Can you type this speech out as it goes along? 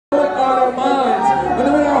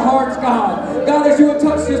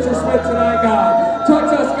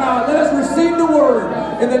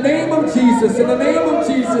Jesus, in the name of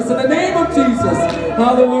Jesus, in the name of Jesus.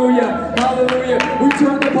 Hallelujah, hallelujah. We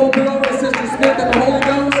turn the pulpit over to Sister Smith and the Holy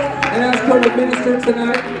Ghost and ask her to minister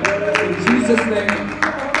tonight. In Jesus' name.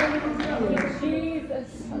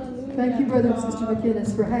 Thank you, Brother and Sister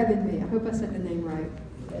McKinnies, for having me. I hope I said the name right.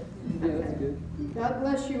 Okay. God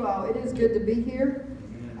bless you all. It is good to be here.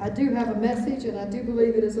 I do have a message, and I do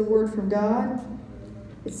believe it is a word from God.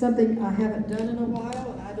 It's something I haven't done in a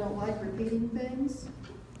while, and I don't like repeating things.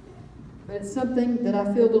 But it's something that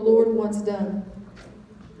I feel the Lord wants done.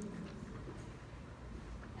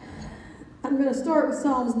 I'm going to start with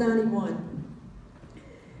Psalms 91.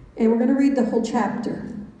 And we're going to read the whole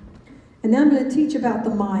chapter. And then I'm going to teach about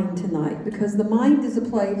the mind tonight, because the mind is a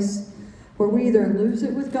place where we either lose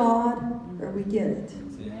it with God or we get it.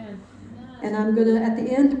 And I'm going to, at the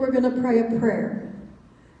end, we're going to pray a prayer.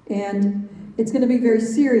 And it's going to be very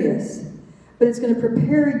serious, but it's going to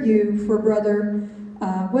prepare you for Brother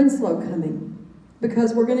Winslow coming,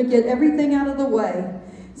 because we're going to get everything out of the way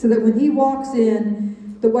so that when he walks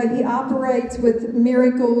in, the way he operates with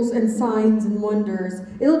miracles and signs and wonders,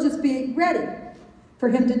 it'll just be ready for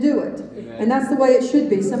him to do it. Amen. And that's the way it should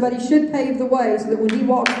be. Somebody should pave the way so that when he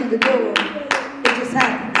walks through the door, it just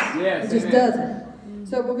happens. Yes, it just doesn't.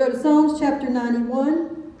 So we'll go to Psalms chapter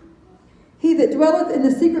 91. He that dwelleth in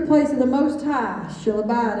the secret place of the Most High shall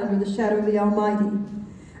abide under the shadow of the Almighty.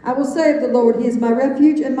 I will say of the Lord, He is my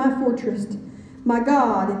refuge and my fortress. My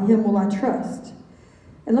God, in Him will I trust.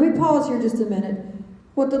 And let me pause here just a minute.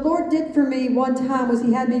 What the Lord did for me one time was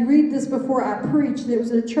He had me read this before I preached. And it was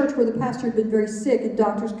in a church where the pastor had been very sick and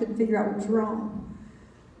doctors couldn't figure out what was wrong.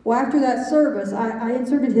 Well, after that service, I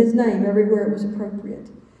inserted his name everywhere it was appropriate.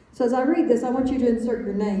 So as I read this, I want you to insert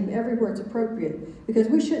your name everywhere it's appropriate, because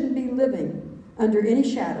we shouldn't be living under any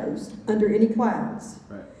shadows, under any clouds.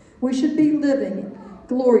 Right. We should be living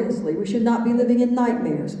gloriously. We should not be living in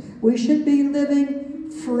nightmares. We should be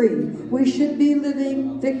living free. We should be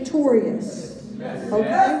living victorious.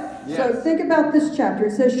 Okay? Yes. So think about this chapter.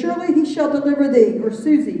 It says, surely He shall deliver thee, or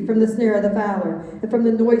Susie, from the snare of the fowler, and from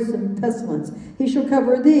the noisome pestilence. He shall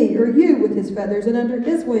cover thee, or you, with His feathers, and under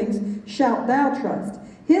His wings shalt thou trust.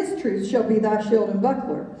 His truth shall be thy shield and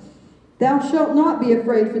buckler. Thou shalt not be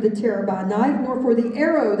afraid for the terror by night, nor for the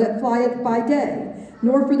arrow that flieth by day,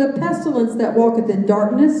 nor for the pestilence that walketh in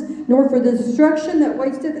darkness, nor for the destruction that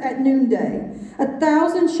wasteth at noonday.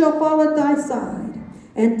 1,000 shall fall at thy side,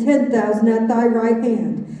 and 10,000 at thy right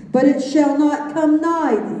hand, but it shall not come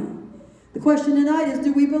nigh thee. The question tonight is,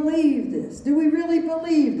 do we believe this? Do we really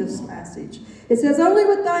believe this passage? It says, only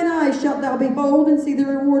with thine eyes shalt thou behold and see the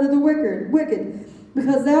reward of the wicked,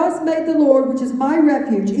 because thou hast made the Lord, which is my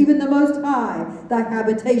refuge, even the Most High, thy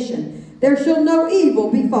habitation. There shall no evil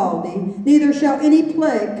befall thee, neither shall any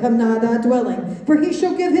plague come nigh thy dwelling. For He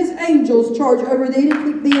shall give His angels charge over thee to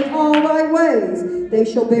keep thee in all thy ways. They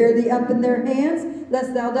shall bear thee up in their hands,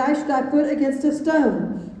 lest thou dash thy foot against a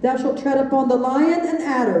stone. Thou shalt tread upon the lion and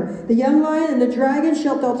adder, the young lion and the dragon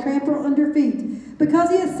shalt thou trample under feet. Because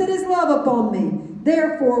He has set His love upon me,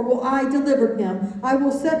 therefore will I deliver him. I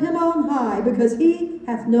will set him on high, because he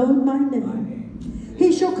hath known my name.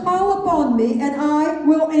 He shall call upon me, and I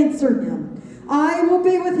will answer him. I will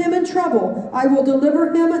be with him in trouble. I will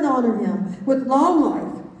deliver him and honor him. With long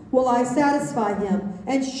life will I satisfy him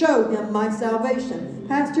and show him my salvation.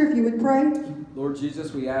 Pastor, if you would pray. Lord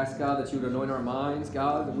Jesus, we ask, God, that you would anoint our minds,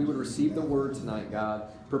 God, that we would receive the word tonight, God.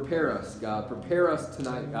 Prepare us, God. Prepare us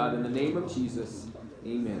tonight, God, in the name of Jesus.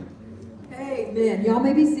 Amen. Amen. Y'all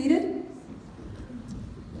may be seated.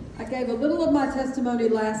 I gave a little of my testimony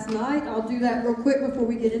last night. I'll do that real quick before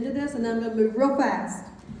we get into this, and then I'm going to move real fast,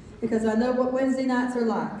 because I know what Wednesday nights are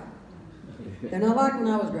like. They're not like when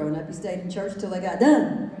I was growing up. You stayed in church till they got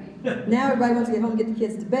done. Now everybody wants to get home and get the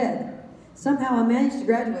kids to bed. Somehow I managed to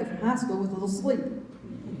graduate from high school with a little sleep.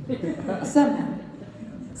 Somehow.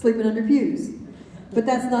 Sleeping under pews. But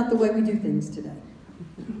that's not the way we do things today.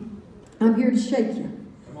 I'm here to shake you.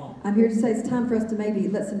 I'm here to say it's time for us to maybe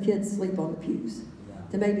let some kids sleep on the pews.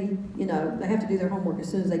 To maybe, they have to do their homework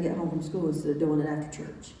as soon as they get home from school instead of doing it after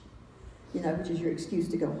church. Which is your excuse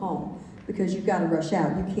to go home. Because you've got to rush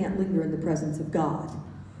out. You can't linger in the presence of God.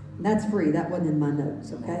 And that's free. That wasn't in my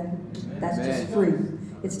notes, okay? That's just free.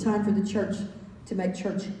 It's time for the church to make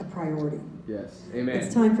church a priority. Yes. Amen.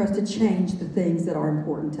 It's time for us to change the things that are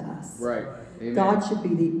important to us. Right. Amen. God should be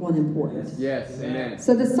the one important. Yes. Amen.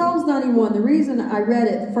 So the Psalms 91, the reason I read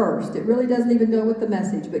it first, it really doesn't even go with the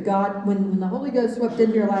message, but God, when the Holy Ghost swept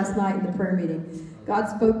in here last night in the prayer meeting, God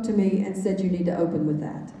spoke to me and said you need to open with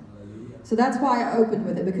that. So that's why I opened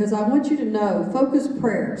with it, because I want you to know focused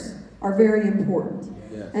prayers are very important.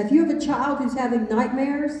 Yes. And if you have a child who's having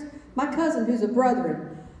nightmares, my cousin who's a brethren,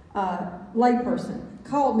 layperson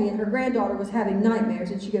called me, and her granddaughter was having nightmares,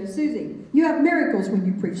 and she goes, Susie, you have miracles when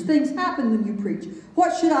you preach. Things happen when you preach.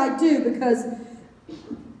 What should I do? Because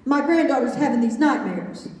my granddaughter's having these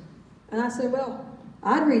nightmares. And I said, well,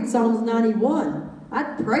 I'd read Psalms 91.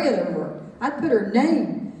 I'd pray it over her. I'd put her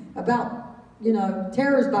name about,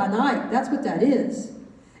 terrors by night. That's what that is.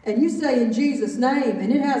 And you say in Jesus' name,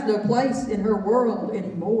 and it has no place in her world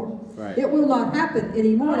anymore. Right. It will not happen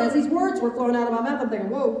anymore. And as these words were flowing out of my mouth, I'm thinking,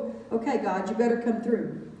 whoa, okay, God, you better come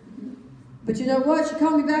through. But you know what? She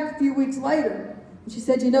called me back a few weeks later. And she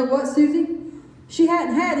said, you know what, Susie? She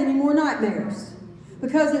hadn't had any more nightmares.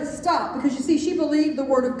 Because it stopped. Because you see, she believed the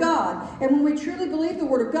Word of God. And when we truly believe the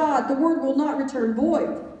Word of God, the Word will not return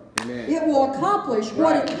void. Amen. It will accomplish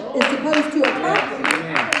what it is supposed to accomplish.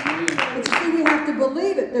 Amen. But you see, we have to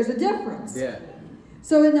believe it. There's a difference. Yeah.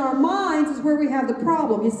 So in our minds is where we have the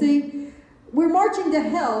problem. You see, we're marching to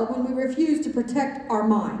hell when we refuse to protect our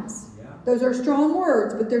minds. Yeah. Those are strong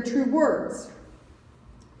words, but they're true words.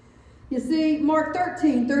 You see, Mark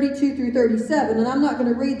 13, 32 through 37, and I'm not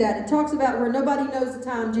going to read that. It talks about where nobody knows the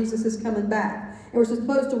time Jesus is coming back. And we're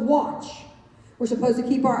supposed to watch. We're supposed to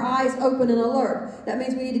keep our eyes open and alert. That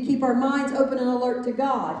means we need to keep our minds open and alert to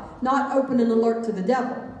God, not open and alert to the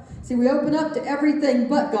devil. See, we open up to everything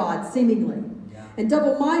but God, seemingly. Yeah. And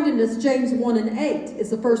double-mindedness, James 1 and 8, is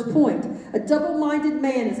the first point. A double-minded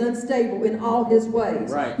man is unstable in all his ways.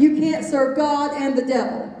 Right. You can't serve God and the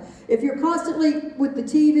devil. If you're constantly with the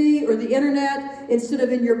TV or the internet instead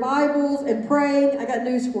of in your Bibles and praying, I got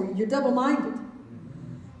news for you. You're double-minded.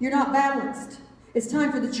 You're not balanced. It's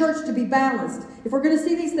time for the church to be balanced. If we're going to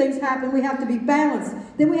see these things happen, we have to be balanced.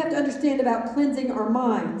 Then we have to understand about cleansing our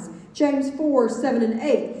minds. James 4, 7 and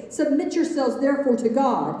 8. Submit yourselves therefore to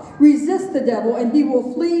God. Resist the devil and he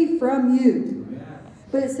will flee from you.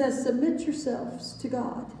 But it says submit yourselves to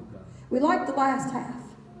God. We like the last half,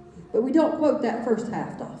 but we don't quote that first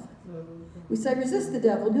half often. We say resist the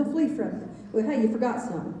devil and he'll flee from you. Well, hey, you forgot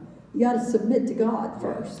something. You got to submit to God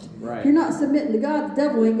first. Right. If you're not submitting to God, the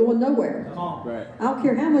devil ain't going nowhere. Right. I don't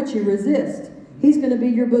care how much you resist. He's going to be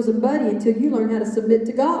your bosom buddy until you learn how to submit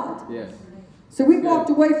to God. Yes. So we walked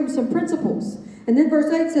away from some principles. And then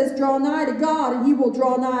verse 8 says, draw nigh to God, and he will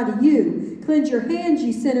draw nigh to you. Cleanse your hands,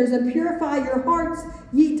 ye sinners, and purify your hearts,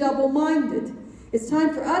 ye double-minded. It's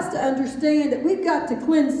time for us to understand that we've got to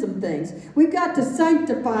cleanse some things. We've got to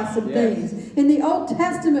sanctify some things. In the Old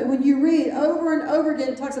Testament, when you read over and over again,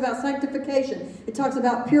 it talks about sanctification. It talks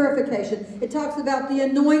about purification. It talks about the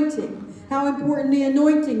anointing, how important the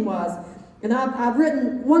anointing was. And I've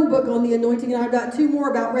written one book on the anointing, and I've got 2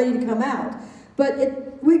 more about ready to come out.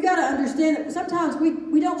 But we've got to understand that sometimes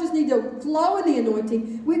we don't just need to flow in the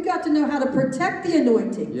anointing. We've got to know how to protect the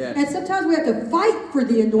anointing. Yes. And sometimes we have to fight for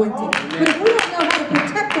the anointing. But if we don't know how to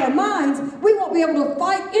protect our minds, we won't be able to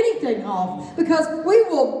fight anything off. Because we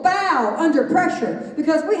will bow under pressure.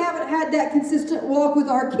 Because we haven't had that consistent walk with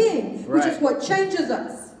our King. Which is what changes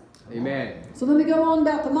us. Amen. So let me go on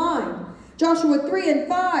about the mind. Joshua 3 and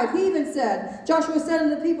 5, he even said, Joshua said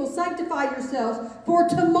unto the people, sanctify yourselves, for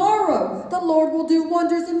tomorrow the Lord will do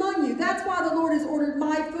wonders among you. That's why the Lord has ordered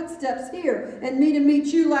my footsteps here and me to meet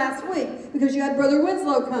you last week, because you had Brother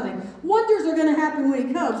Winslow coming. Wonders are going to happen when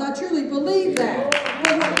he comes. I truly believe that.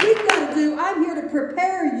 But what we've got to do, I'm here to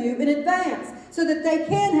prepare you in advance so that they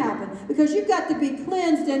can happen, because you've got to be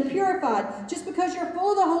cleansed and purified. Just because you're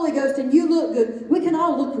full of the Holy Ghost and you look good, we can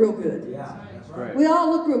all look real good. Yeah, that's right. We all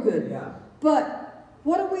look real good. Yeah. But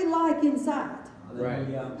what are we like inside? Right.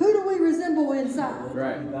 Who do we resemble inside?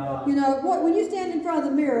 Right. You know, when you stand in front of the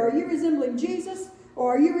mirror, are you resembling Jesus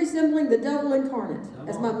or are you resembling the devil incarnate,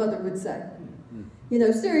 as my mother would say? You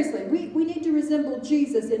know, seriously, we need to resemble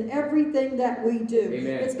Jesus in everything that we do.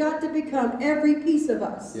 Amen. It's got to become every piece of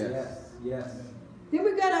us. Yes. Yes. Then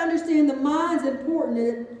we've got to understand the mind's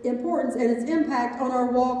importance and its impact on our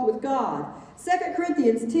walk with God. 2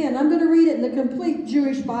 Corinthians 10, I'm going to read it in the complete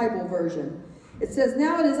Jewish Bible version. It says,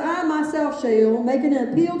 now it is I myself, Sheol, making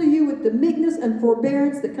an appeal to you with the meekness and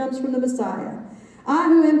forbearance that comes from the Messiah. I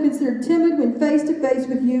who am considered timid when face to face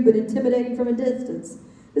with you, but intimidating from a distance.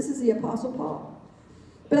 This is the Apostle Paul.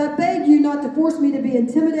 But I beg you not to force me to be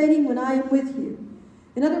intimidating when I am with you.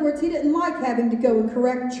 In other words, he didn't like having to go and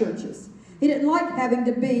correct churches. He didn't like having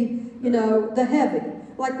to be, you know, the heavy.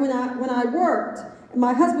 Like when I worked,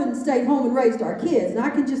 my husband stayed home and raised our kids, and I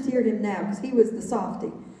can just hear him now because he was the softy.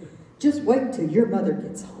 Just wait till your mother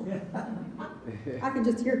gets home. I can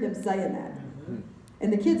just hear him saying that.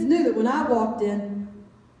 And the kids knew that when I walked in,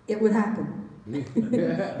 it would happen.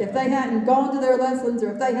 If they hadn't gone to their lessons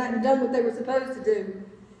or if they hadn't done what they were supposed to do,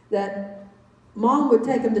 that Mom would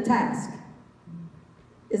take them to task.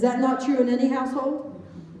 Is that not true in any household?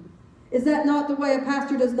 Is that not the way a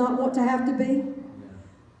pastor does not want to have to be?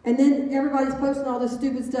 And then everybody's posting all this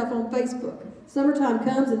stupid stuff on Facebook. Summertime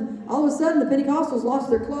comes and all of a sudden the Pentecostals lost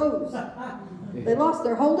their clothes. They lost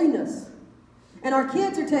their holiness. And our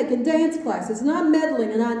kids are taking dance classes, and I'm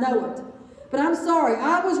meddling and I know it. But I'm sorry,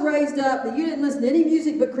 I was raised up that you didn't listen to any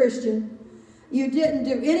music but Christian. You didn't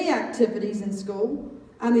do any activities in school.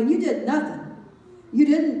 I mean, you did nothing.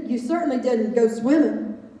 You certainly didn't go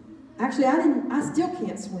swimming. Actually, I still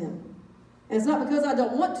can't swim. And it's not because I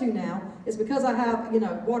don't want to now. It's because I have,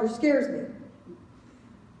 water scares me.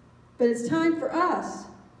 But it's time for us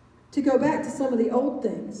to go back to some of the old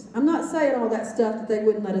things. I'm not saying all that stuff that they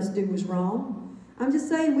wouldn't let us do was wrong. I'm just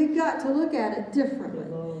saying we've got to look at it differently.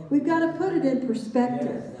 We've got to put it in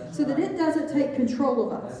perspective so that it doesn't take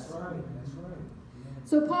control of us. That's right.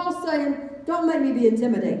 So Paul's saying, don't make me be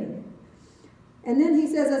intimidated. And then he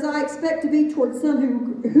says, as I expect to be towards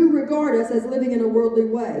some who regard us as living in a worldly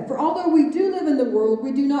way. For although we do live in the world,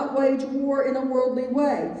 we do not wage war in a worldly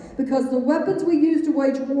way, because the weapons we use to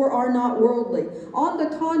wage war are not worldly. On the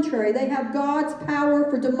contrary, they have God's power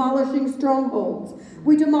for demolishing strongholds.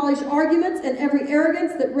 We demolish arguments and every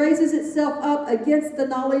arrogance that raises itself up against the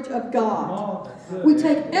knowledge of God. We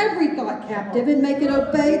take every thought captive and make it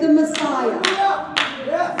obey the Messiah.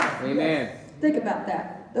 Amen. Think about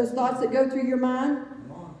that. Those thoughts that go through your mind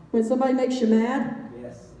when somebody makes you mad,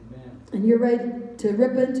 and you're ready to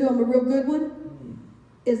rip into them a real good one,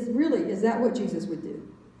 is that what Jesus would do?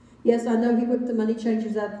 Yes, I know he whipped the money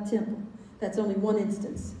changers out of the temple. That's only one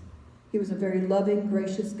instance. He was a very loving,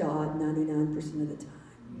 gracious God 99% of the time.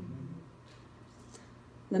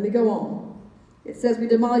 Let me go on. It says we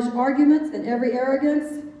demolish arguments and every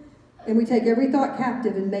arrogance, and we take every thought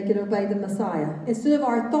captive and make it obey the Messiah. Instead of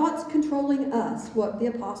our thoughts controlling us, what the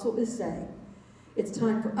apostle is saying, it's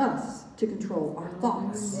time for us to control our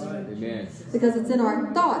thoughts. Amen. Because it's in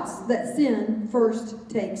our thoughts that sin first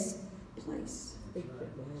takes place.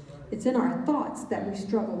 It's in our thoughts that we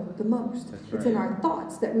struggle the most. That's right. It's in our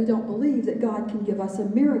thoughts that we don't believe that God can give us a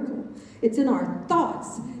miracle. It's in our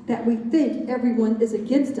thoughts that we think everyone is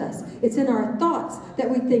against us. It's in our thoughts that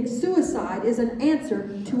we think suicide is an answer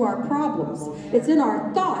to our problems. It's in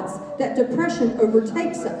our thoughts that depression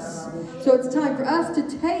overtakes us. So it's time for us to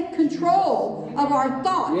take control of our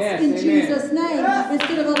thoughts in Jesus' name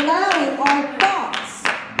instead of allowing our thoughts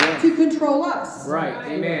to control us. Right.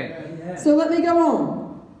 Amen. So let me go on.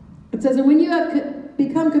 It says, and when you have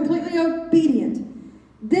become completely obedient,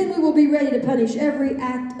 then we will be ready to punish every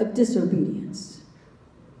act of disobedience.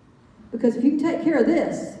 Because if you take care of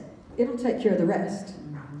this, it'll take care of the rest.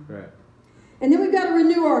 Right. And then we've got to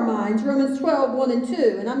renew our minds. Romans 12, 1 and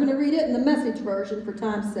 2. And I'm going to read it in the Message version for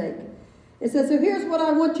time's sake. It says, so here's what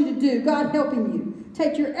I want you to do, God helping you.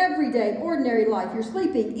 Take your everyday, ordinary life, your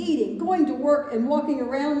sleeping, eating, going to work, and walking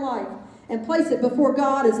around life, and place it before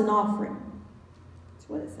God as an offering. That's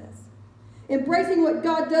what it says. Embracing what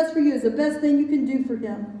God does for you is the best thing you can do for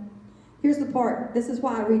him. Here's the part. This is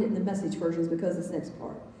why I read it in the Message versions, because this next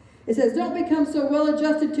part. It says, don't become so well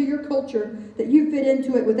adjusted to your culture that you fit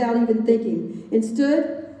into it without even thinking.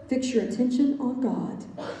 Instead, fix your attention on God.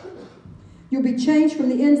 You'll be changed from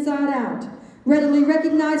the inside out. Readily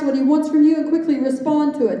recognize what he wants from you and quickly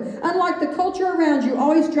respond to it. Unlike the culture around you,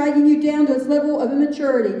 always dragging you down to its level of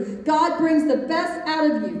immaturity, God brings the best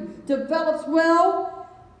out of you, develops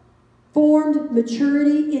well-formed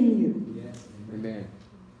maturity in you. Yes. Amen.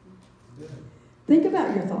 Think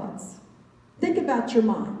about your thoughts. Think about your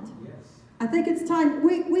mind. I think it's time,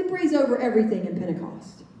 we breeze over everything in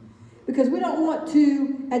Pentecost because we don't want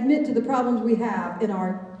to admit to the problems we have in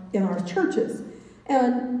our churches.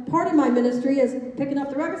 And part of my ministry is picking up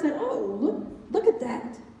the rock and saying, oh, look at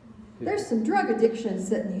that. There's some drug addiction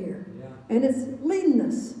sitting here. And it's leading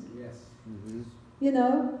us. Yes. Mm-hmm. You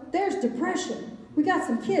know, there's depression. We got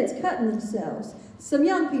some kids cutting themselves. Some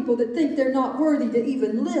young people that think they're not worthy to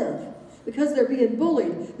even live because they're being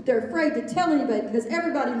bullied. But they're afraid to tell anybody because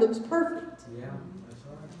everybody looks perfect. Yeah, that's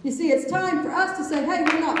right. You see, it's time for us to say, hey,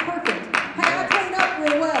 we're not perfect. Hey, I clean up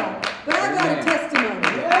real well. But I got a testimony.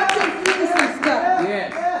 I've been through some stuff.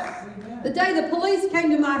 Yes. The day the police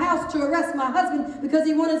came to my house to arrest my husband because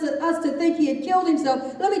he wanted us to think he had killed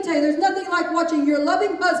himself, let me tell you, there's nothing like watching your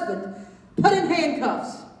loving husband put in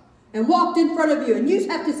handcuffs and walked in front of you, and you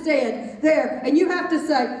have to stand there and you have to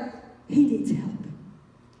say, he needs help.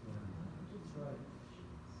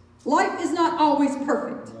 Life is not always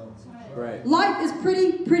perfect. Right. Life is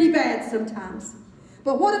pretty bad sometimes.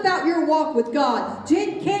 But what about your walk with God?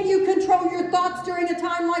 Can you control your thoughts during a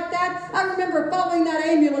time like that? I remember following that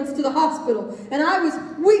ambulance to the hospital. And I was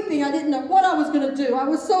weeping. I didn't know what I was going to do. I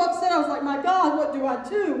was so upset. I was like, my God, what do I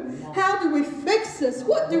do? How do we fix this?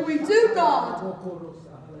 What do we do, God?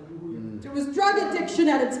 It was drug addiction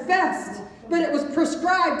at its best, but it was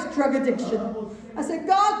prescribed drug addiction. I said,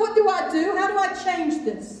 God, what do I do? How do I change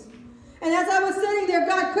this? And as I was sitting there,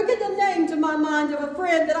 God quickened a name to my mind of a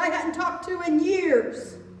friend that I hadn't talked to in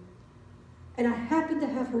years. And I happened to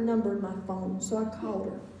have her number in my phone, so I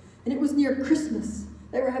called her. And it was near Christmas.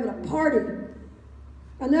 They were having a party.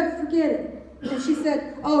 I'll never forget it. And she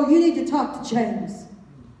said, oh, you need to talk to James.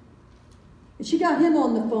 And she got him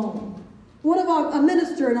on the phone. A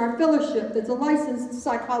minister in our fellowship that's a licensed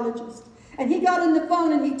psychologist. And he got on the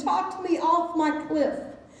phone and he talked me off my cliff.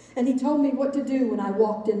 And he told me what to do when I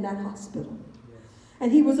walked in that hospital.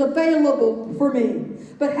 And he was available for me.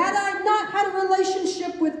 But had I not had a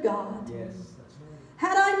relationship with God,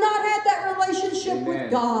 had I not had that relationship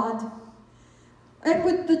with God and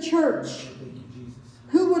with the church,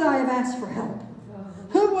 who would I have asked for help?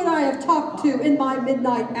 Who would I have talked to in my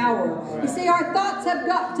midnight hour? You see, our thoughts have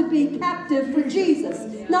got to be captive for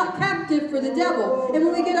Jesus, not captive for the devil. And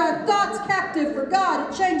when we get our thoughts captive for God,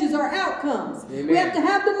 it changes our outcomes. Amen. We have to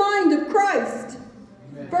have the mind of Christ.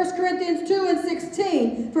 1 Corinthians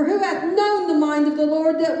 2:16, for who hath known the mind of the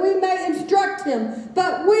Lord that we may instruct him?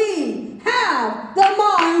 But we have the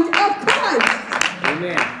mind of Christ.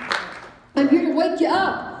 Amen. I'm here to wake you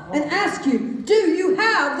up and ask you, do you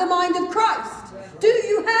have the mind of Christ? Do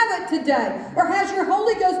you have it today? Or has your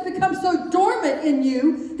Holy Ghost become so dormant in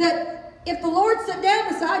you that if the Lord sat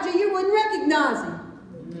down beside you, you wouldn't recognize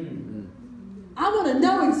him? I want to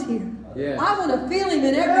know he's here. Yes. I want to feel him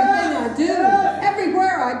in everything I do,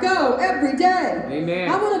 everywhere I go, every day.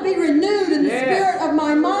 Amen. I want to be renewed in the spirit of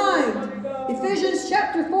my mind. Ephesians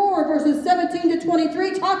chapter 4, verses 17 to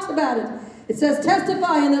 23 talks about it. It says,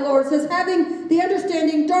 testify in the Lord. It says, having the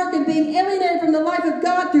understanding darkened, being alienated from the life of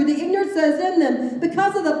God through the ignorance that is in them,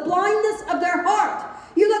 because of the blindness of their heart.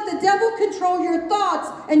 You let the devil control your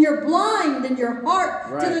thoughts, and you're blind in your heart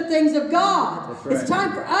to the things of God. Right. It's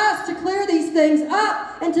time for us to clear these things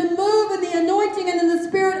up and to move in the anointing and in the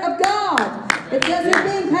Spirit of God. It says,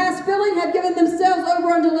 being past filling, have given themselves over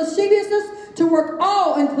unto lasciviousness, to work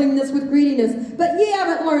all uncleanness with greediness. But ye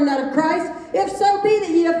haven't learned that of Christ. If so be that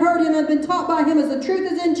ye have heard him and have been taught by him as the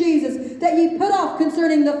truth is in Jesus, that ye put off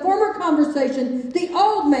concerning the former conversation the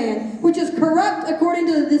old man, which is corrupt according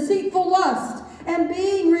to the deceitful lust, and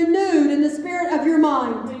being renewed in the spirit of your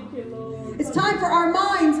mind. Thank you, Lord. It's time for our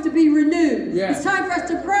minds to be renewed. Yes. It's time for us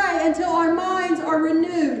to pray until our minds are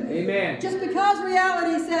renewed. Amen. Just because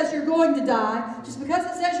reality says you're going to die, just because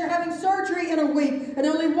it says you're having surgery in a week, and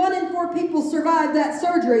only 1 in 4 people survive that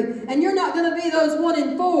surgery, and you're not going to be those 1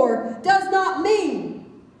 in 4, does not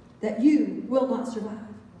mean that you will not survive.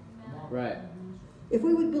 Right. If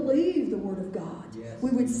we would believe the Word of God,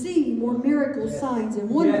 we would see more miracles, signs, and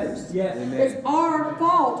wonders. It's our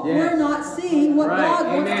fault we're not seeing what God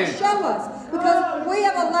wants to show us, because we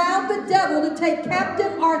have allowed the devil to take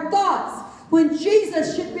captive our thoughts when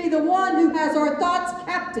Jesus should be the one who has our thoughts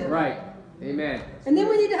captive. Right. Amen. And then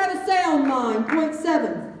we need to have a sound mind. Point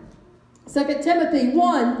 7. 2 Timothy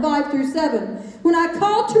 1, 5 through 7. When I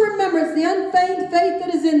call to remembrance the unfeigned faith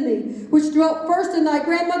that is in thee, which dwelt first in thy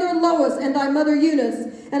grandmother Lois and thy mother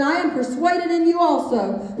Eunice, and I am persuaded in you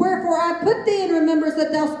also. Wherefore I put thee in remembrance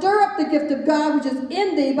that thou stir up the gift of God which is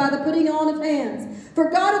in thee by the putting on of hands. For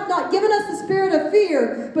God hath not given us the spirit of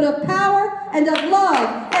fear, but of power and of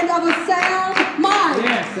love and of a sound mind.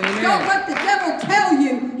 Yes, amen. Don't let the devil tell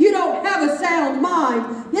you you don't have a sound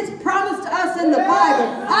mind. It's promised to us in the Bible.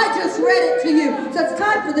 I just read it to you. So it's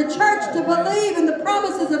time for the church to believe in the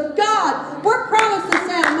promises of God. We're promised a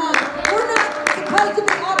sound mind. We're not supposed to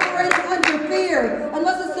be operating under fear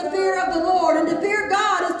unless it's the fear of the Lord. And to fear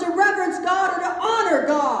God is to reverence God or to honor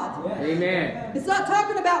God. Amen. It's not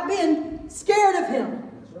talking about being scared of him.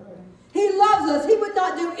 He loves us. He would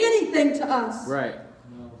not do anything to us. Right.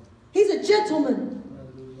 He's a gentleman.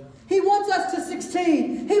 He wants us to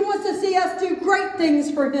succeed. He wants to see us do great things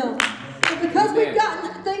for him. But because we've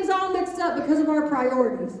gotten things all mixed up because of our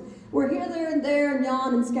priorities, we're here, there, and there, and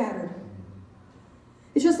yon, and scattered.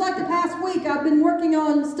 It's just like the past week, I've been working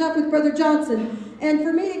on stuff with Brother Johnson. And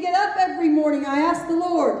for me to get up every morning, I asked the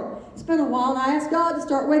Lord. It's been a while, and I asked God to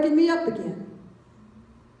start waking me up again.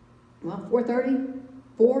 Well, 4:30,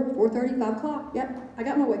 4:30, 5 o'clock. Yep, I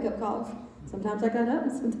got my wake-up calls. Sometimes I got up,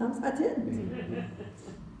 and sometimes I didn't.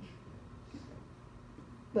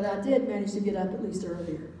 But I did manage to get up at least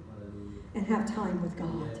earlier and have time with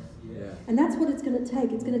God. And that's what it's going to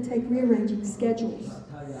take. It's going to take rearranging schedules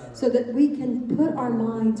so that we can put our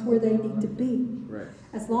minds where they need to be. Right.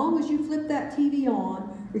 As long as you flip that TV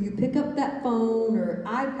on or you pick up that phone or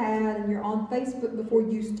iPad and you're on Facebook before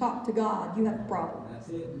you talk to God, you have a problem. That's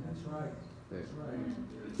it. That's right. That's right.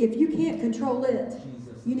 If you can't control it,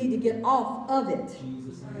 you need to get off of it.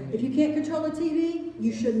 If you can't control a TV,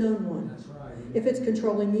 you shouldn't own one. That's right. If it's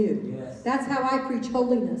controlling you. Yes. That's how I preach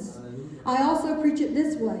holiness. Hallelujah. I also preach it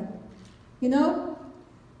this way. You know,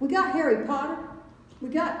 we got Harry Potter. We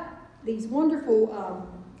got these wonderful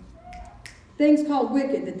things called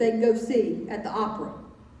Wicked that they can go see at the opera.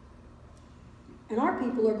 And our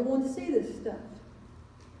people are going to see this stuff.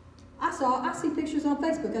 I see pictures on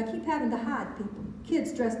Facebook. I keep having to hide people.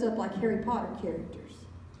 Kids dressed up like Harry Potter characters.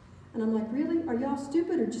 And I'm like, really? Are y'all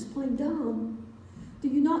stupid or just plain dumb? Do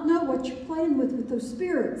you not know what you're playing with those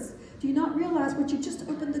spirits? Do you not realize what you just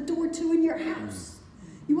opened the door to in your house?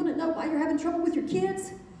 You want to know why you're having trouble with your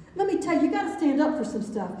kids? Let me tell you, you've got to stand up for some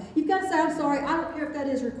stuff. You've got to say, I'm sorry, I don't care if that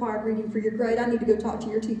is required reading for your grade. I need to go talk to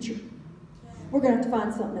your teacher. We're going to have to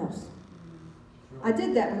find something else. I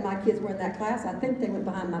did that when my kids were in that class. I think they went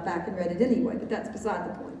behind my back and read it anyway, but that's beside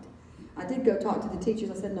the point. I did go talk to the teachers.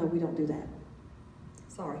 I said, no, we don't do that.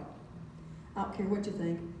 Sorry. I don't care what you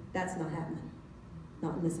think. That's not happening.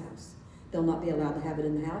 Not in this house. They'll not be allowed to have it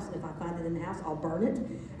in the house. And if I find it in the house, I'll burn it,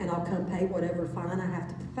 and I'll come pay whatever fine I have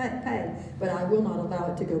to pay. But I will not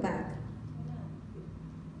allow it to go back.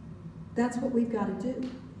 That's what we've got to do.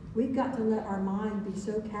 We've got to let our mind be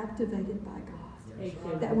so captivated by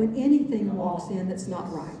God that when anything walks in that's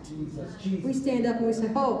not right, we stand up and we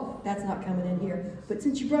say, oh, that's not coming in here. But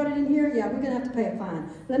since you brought it in here, yeah, we're going to have to pay a fine.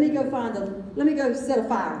 Let me go set a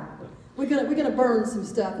fire. We're gonna burn some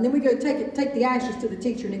stuff, and then we go take the ashes to the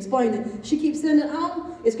teacher and explain that she keeps sending it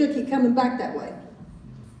home. It's gonna keep coming back that way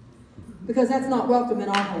because that's not welcome in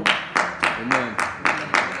our home. Amen.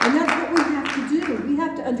 And that's what we have to do. We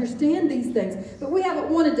have to understand these things, but we haven't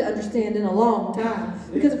wanted to understand in a long time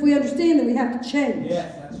because if we understand them, we have to change.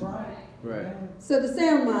 Yes, that's right. Right. So the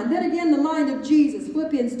sound mind. Then again, the mind of Jesus.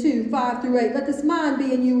 Philippians 2, 5 through 8. Let this mind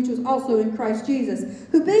be in you, which was also in Christ Jesus,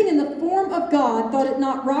 who being in the form of God, thought it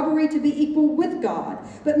not robbery to be equal with God,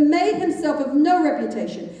 but made himself of no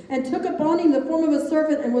reputation, and took upon him the form of a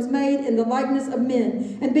servant, and was made in the likeness of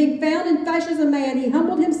men. And being found in fashion as a man, he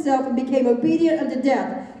humbled himself and became obedient unto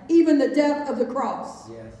death, even the death of the cross.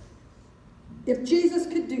 Yes. If Jesus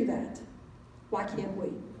could do that, why can't we?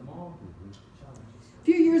 Come on. A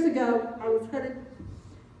few years ago, I was headed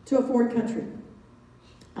to a foreign country.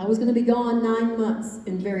 I was going to be gone 9 months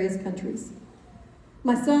in various countries.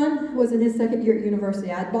 My son was in his second year at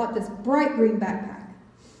university. I had bought this bright green backpack.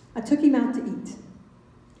 I took him out to eat.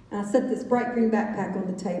 And I set this bright green backpack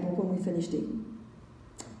on the table when we finished eating.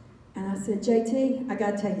 And I said, JT, I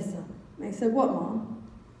got to tell you something. And he said, what, Mom?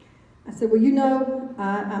 I said, well, you know,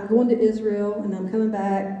 I'm going to Israel and I'm coming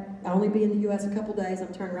back. I'll only be in the U.S. a couple days.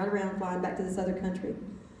 I'm turning right around, flying back to this other country.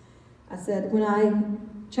 I said, when I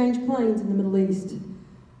change planes in the Middle East,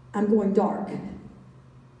 I'm going dark.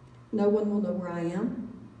 No one will know where I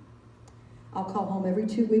am. I'll call home every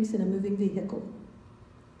 2 weeks in a moving vehicle.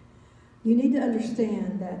 You need to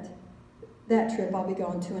understand that trip I'll be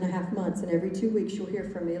gone 2.5 months, and every 2 weeks you'll hear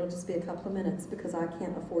from me. It'll just be a couple of minutes because I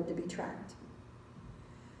can't afford to be tracked.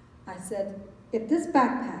 I said, if this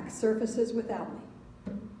backpack surfaces without me,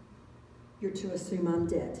 you're to assume I'm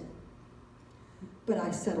dead. But I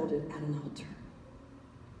settled it at an altar.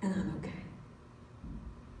 And I'm okay.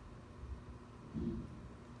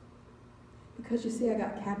 Because you see, I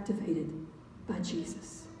got captivated by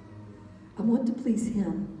Jesus. I want to please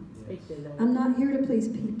him. I'm not here to please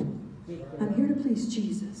people. I'm here to please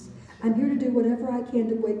Jesus. I'm here to do whatever I can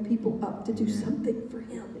to wake people up to do something for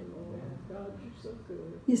him.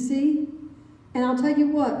 You see? And I'll tell you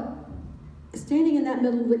what, standing in that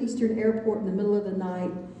middle of the Eastern airport in the middle of the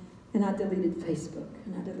night, and I deleted Facebook,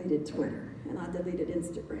 and I deleted Twitter, and I deleted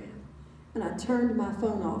Instagram, and I turned my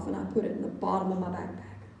phone off, and I put it in the bottom of my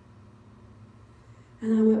backpack.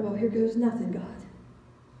 And I went, well, here goes nothing, God.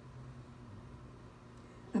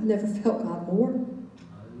 I've never felt God more.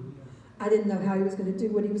 I didn't know how he was going to do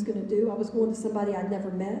what he was going to do. I was going to somebody I'd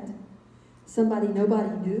never met, somebody nobody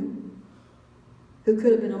knew, who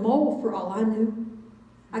could have been a mole for all I knew.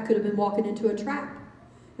 I could have been walking into a trap.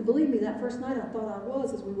 And believe me, that first night I thought I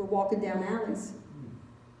was as we were walking down alleys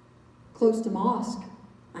close to mosque.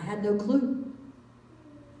 I had no clue.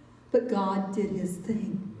 But God did his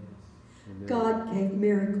thing. God gave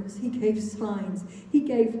miracles. He gave signs. He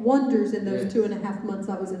gave wonders in those 2.5 months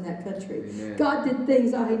I was in that country. Amen. God did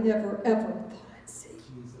things I never, ever thought I'd see.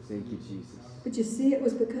 Thank you, Jesus. But you see, it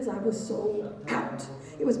was because I was sold out.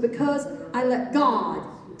 It was because I let God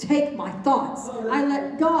take my thoughts. I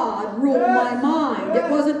let God rule my mind. It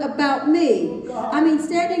wasn't about me. I mean,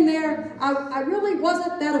 standing there, I really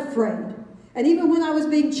wasn't that afraid. And even when I was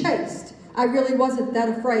being chased, I really wasn't that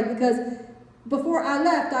afraid, because before I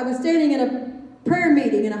left, I was standing in a prayer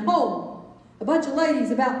meeting in a home. A bunch of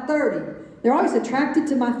ladies, about 30. They're always attracted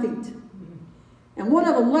to my feet. And one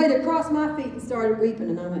of them laid across my feet and started weeping.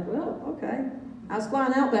 And I went, well, okay. I was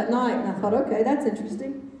flying out that night, and I thought, okay, that's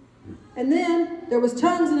interesting. And then there was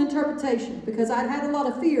tongues and interpretation, because I'd had a lot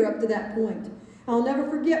of fear up to that point. I'll never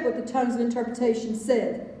forget what the tongues and interpretation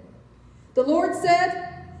said. The Lord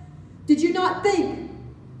said, did you not think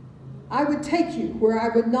I would take you where I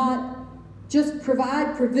would not just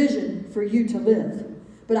provide provision for you to live,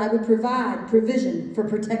 but I would provide provision for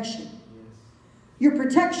protection? Your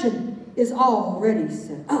protection is already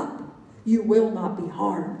set up. You will not be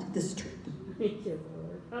harmed this trip. Thank you,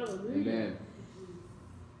 Lord. Hallelujah. Amen.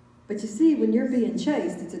 But you see, when you're being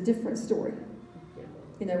chased, it's a different story.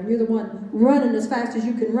 You know, when you're the one running as fast as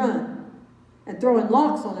you can run and throwing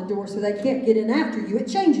locks on the door so they can't get in after you, it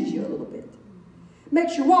changes you a little bit.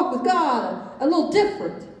 Makes your walk with God a little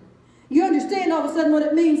different. You understand all of a sudden what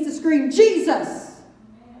it means to scream, Jesus,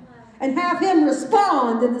 and have him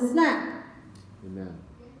respond in the snap. Amen.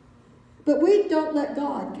 But we don't let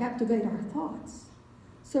God captivate our thoughts,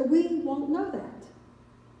 so we won't know that.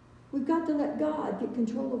 We've got to let God get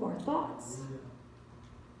control of our thoughts.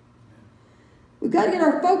 We've got to get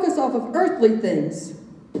our focus off of earthly things.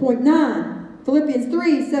 Point 9, Philippians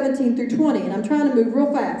 3, 17 through 20. And I'm trying to move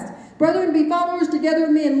real fast. Brethren, be followers together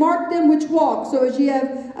with me, and mark them which walk, so as ye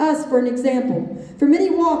have us for an example. For many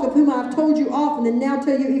walk, of whom I have told you often, and now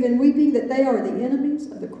tell you even weeping, that they are the enemies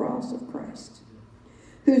of the cross of Christ,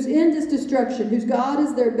 whose end is destruction, whose God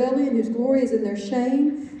is their belly, and whose glory is in their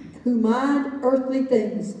shame, who mind earthly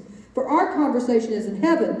things. For our conversation is in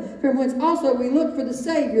heaven, from whence also we look for the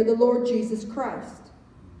Savior, the Lord Jesus Christ.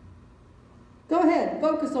 Go ahead,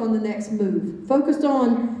 focus on the next move. Focus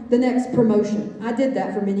on the next promotion. I did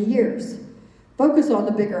that for many years. Focus on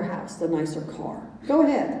the bigger house, the nicer car. Go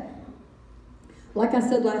ahead. Like I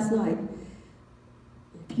said last night,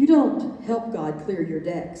 if you don't help God clear your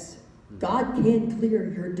decks, God can clear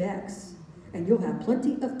your decks, and you'll have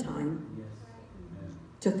plenty of time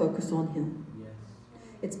to focus on him.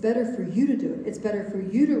 It's better for you to do it. It's better for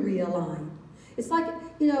you to realign. It's like,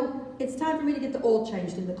 you know, it's time for me to get the oil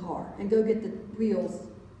changed in the car and go get the wheels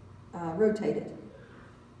rotated.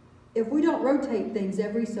 If we don't rotate things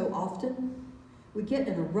every so often, we get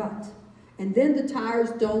in a rut. And then the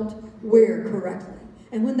tires don't wear correctly.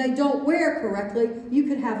 And when they don't wear correctly, you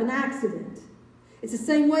could have an accident. It's the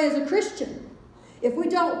same way as a Christian. If we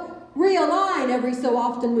don't realign every so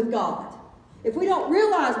often with God, if we don't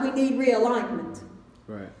realize we need realignment,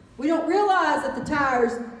 Right. we don't realize that the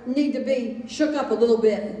tires need to be shook up a little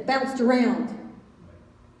bit and bounced around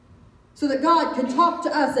so that God can talk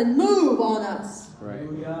to us and move on us, Right.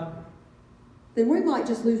 then we might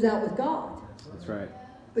just lose out with God. That's right.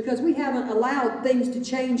 Because we haven't allowed things to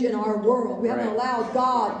change in our world. We haven't Right. allowed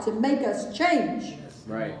God to make us change.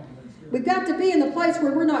 Right. We've got to be in the place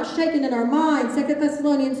where we're not shaken in our minds. 2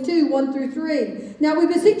 Thessalonians 2, 1 through 3. Now we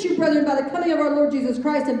beseech you, brethren, by the coming of our Lord Jesus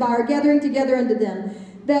Christ and by our gathering together unto them,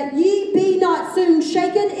 that ye be not soon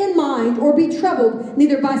shaken in mind or be troubled,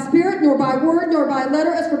 neither by spirit, nor by word, nor by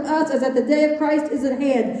letter, as from us, as that the day of Christ is at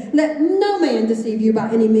hand. Let no man deceive you by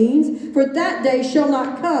any means, for that day shall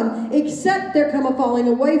not come, except there come a falling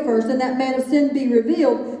away first, and that man of sin be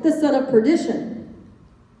revealed, the son of perdition.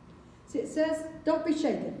 See, it says, don't be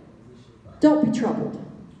shaken. Don't be troubled.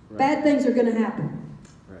 Right. Bad things are going to happen.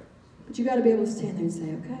 Right. But you got to be able to stand there and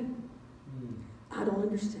say, okay, I don't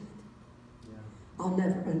understand. I'll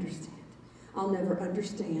never understand. I'll never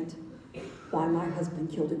understand why my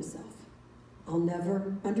husband killed himself. I'll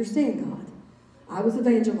never understand, God. I was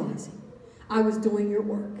evangelizing. I was doing your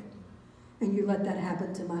work. And you let that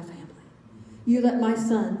happen to my family. You let my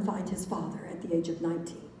son find his father at the age of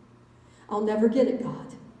 19. I'll never get it, God.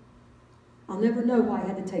 I'll never know why I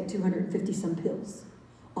had to take 250 some pills.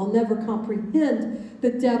 I'll never comprehend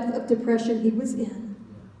the depth of depression he was in.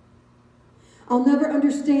 I'll never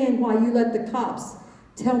understand why you let the cops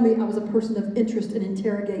tell me I was a person of interest and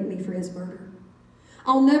interrogate me for his murder.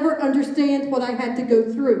 I'll never understand what I had to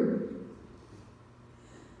go through.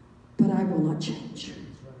 But I will not change.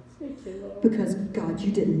 Because, God,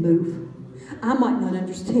 you didn't move. I might not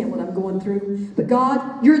understand what I'm going through, but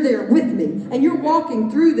God, you're there with me, and you're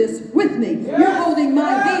walking through this with me. You're holding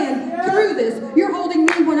my hand through this. You're holding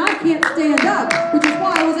me when I can't stand up, which is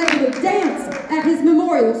why I was able to dance at his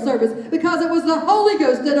memorial service, because it was the Holy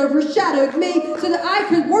Ghost that overshadowed me so that I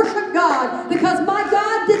could worship God, because my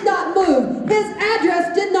God did not move. His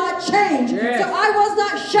address did not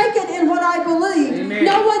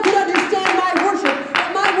no one could understand my worship.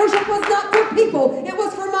 But my worship was not for people. It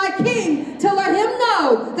was for my King, to let him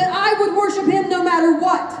know that I would worship him no matter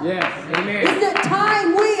what. Yes. Amen. Isn't it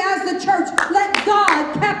time we as the church let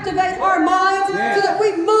God captivate our minds so that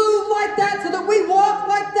we move like that, so that we walk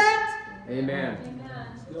like that? Amen.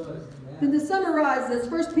 And to summarize this,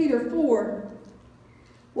 1 Peter 4,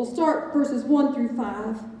 we'll start verses 1 through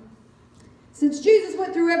 5. Since Jesus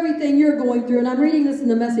went through everything you're going through, and I'm reading this in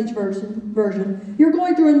the Message version, you're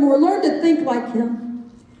going through and more, learn to think like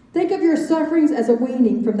him. Think of your sufferings as a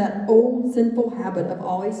weaning from that old sinful habit of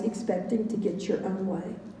always expecting to get your own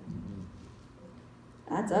way.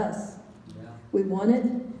 That's us. We want it,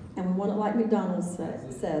 and we want it like McDonald's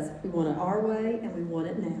says. We want it our way, and we want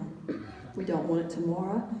it now. We don't want it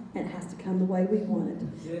tomorrow, and it has to come the way we want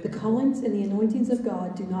it. The callings and the anointings of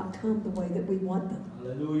God do not come the way that we want them.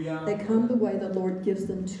 Hallelujah. They come the way the Lord gives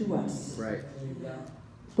them to us. Right.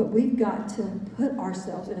 But we've got to put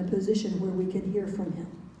ourselves in a position where we can hear from him.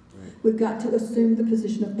 Right. We've got to assume the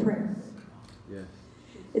position of prayer. Yes.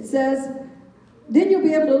 It says, then you'll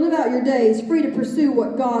be able to live out your days free to pursue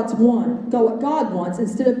what God wants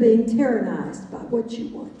instead of being tyrannized by what you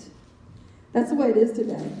want. That's the way it is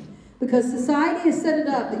today. Because society has set it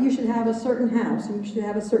up that you should have a certain house, and you should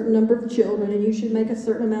have a certain number of children, and you should make a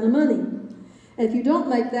certain amount of money. And if you don't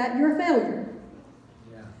make that, you're a failure.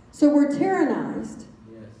 Yeah. So we're tyrannized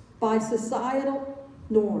Yes. by societal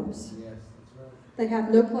norms. Yes. That's right. They have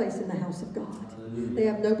no place in the house of God. Hallelujah. They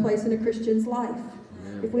have no place in a Christian's life.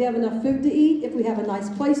 Amen. If we have enough food to eat, if we have a nice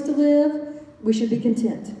place to live, we should be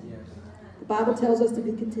content. Yes. The Bible tells us to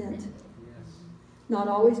be content. Yes. Not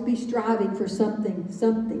always be striving for something.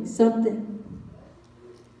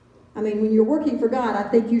 I mean, when you're working for God, I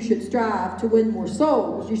think you should strive to win more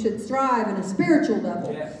souls. You should strive in a spiritual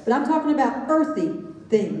level. Yes. But I'm talking about earthy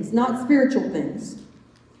things, not spiritual things.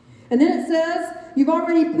 And then it says, you've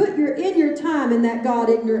already put in your time in that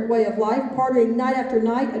God-ignorant way of life, partying night after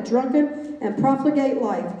night, a drunken and profligate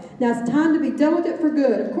life. Now it's time to be done with it for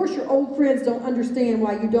good. Of course, your old friends don't understand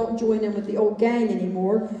why you don't join in with the old gang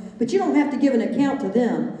anymore, but you don't have to give an account to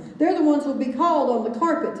them. They're the ones who will be called on the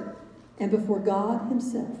carpet and before God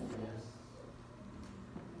himself.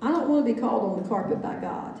 I don't want to be called on the carpet by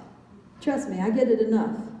God. Trust me, I get it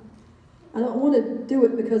enough. I don't want to do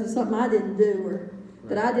it because of something I didn't do or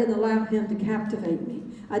that I didn't allow him to captivate me.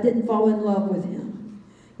 I didn't fall in love with him.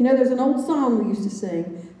 You know, there's an old song we used to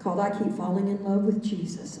sing called I Keep Falling in Love with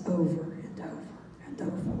Jesus over and over and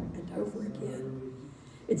over and over again.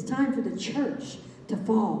 It's time for the church to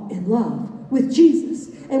fall in love with Jesus.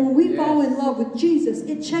 And when we fall in love with Jesus,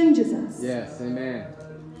 it changes us. Yes. Amen.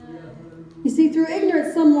 You see, through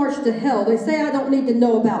ignorance some march to hell. They say I don't need to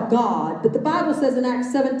know about God. But the Bible says in Acts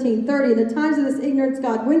 17:30, in the times of this ignorance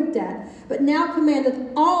God winked at, but now commandeth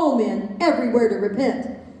all men everywhere to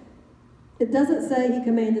repent. It doesn't say he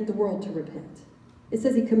commanded the world to repent. It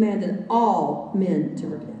says he commanded all men to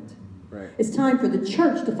repent. Right. It's time for the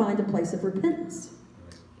church to find a place of repentance.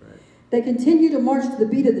 They continue to march to the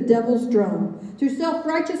beat of the devil's drum. Through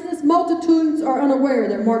self-righteousness, multitudes are unaware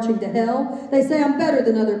they're marching to hell. They say, I'm better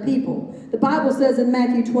than other people. The Bible says in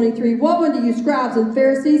Matthew 23, woe unto you, scribes and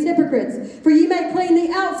Pharisees, hypocrites! For ye may clean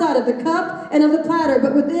the outside of the cup and of the platter,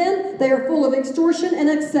 but within they are full of extortion and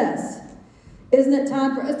excess. Isn't it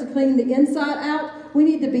time for us to clean the inside out? We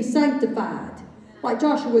need to be sanctified. Like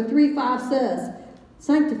Joshua 3:5 says,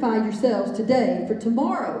 sanctify yourselves today, for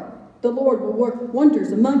tomorrow the Lord will work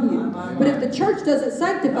wonders among you. But if the church doesn't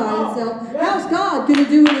sanctify itself, how's God going to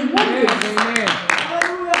do any wonders?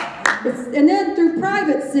 And then through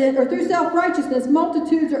private sin, or through self-righteousness,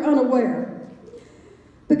 multitudes are unaware.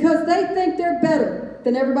 Because they think they're better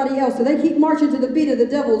than everybody else. So they keep marching to the beat of the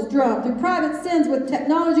devil's drum. Through private sins with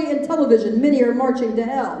technology and television, many are marching to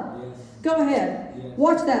hell. Go ahead.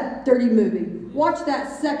 Watch that dirty movie. Watch that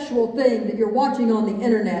sexual thing that you're watching on the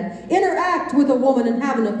internet. Interact with a woman and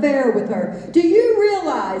have an affair with her. Do you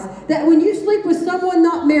realize that when you sleep with someone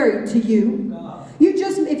not married to you,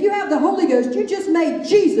 if you have the Holy Ghost, you just made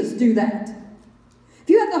Jesus do that. If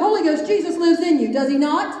you have the Holy Ghost, Jesus lives in you, does he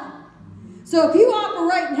not? So if you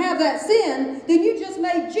operate and have that sin, then you just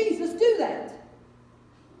made Jesus do that.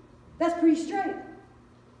 That's pretty straight.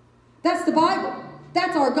 That's the Bible.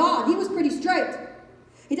 That's our God. He was pretty straight.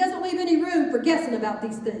 He doesn't leave any room for guessing about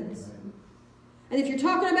these things. And if you're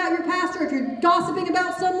talking about your pastor, if you're gossiping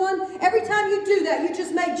about someone, every time you do that, you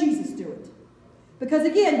just made Jesus do it. Because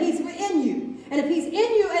again, he's in you. And if he's in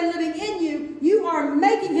you and living in you, you are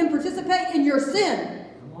making him participate in your sin.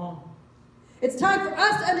 It's time for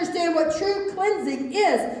us to understand what true cleansing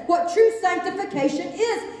is, what true sanctification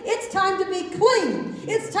is. It's time to be clean.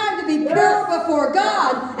 It's time to be pure before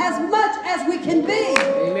God as much as we can be.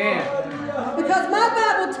 Amen. Because my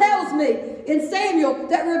Bible tells me in Samuel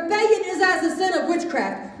that rebellion is as the sin of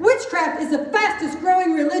witchcraft. Witchcraft is the fastest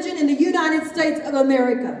growing religion in the United States of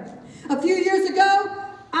America. A few years ago,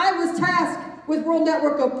 I was tasked with World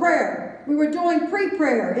Network of Prayer. We were doing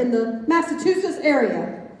pre-prayer in the Massachusetts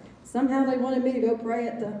area. Somehow they wanted me to go pray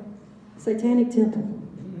at the Satanic Temple.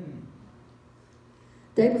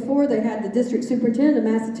 Day before, they had the district superintendent of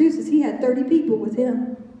Massachusetts. He had 30 people with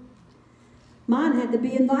him. Mine had to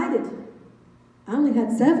be invited. I only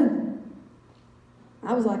had 7.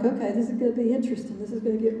 I was like, okay, this is going to be interesting. This is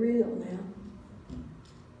going to get real now.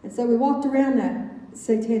 And so we walked around that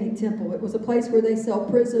Satanic Temple. It was a place where they sell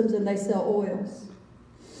prisms and they sell oils.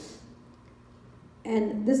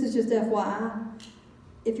 And this is just FYI.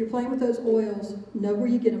 If you're playing with those oils, know where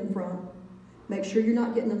you get them from. Make sure you're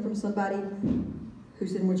not getting them from somebody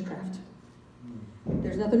who's in witchcraft.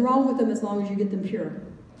 There's nothing wrong with them as long as you get them pure.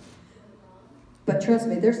 But trust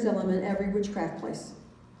me, they're selling them in every witchcraft place.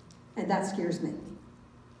 And that scares me.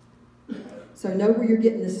 So know where you're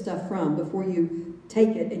getting this stuff from before you take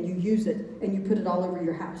it and you use it and you put it all over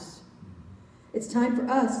your house. It's time for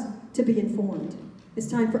us to be informed. It's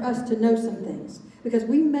time for us to know some things. Because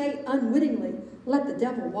we may unwittingly let the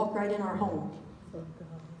devil walk right in our home.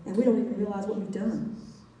 And we don't even realize what we've done.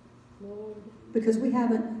 Because we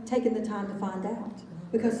haven't taken the time to find out.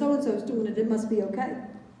 Because so-and-so's doing it, it must be okay.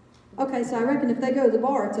 Okay, so I reckon if they go to the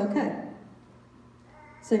bar, it's okay.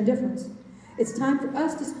 Same difference. It's time for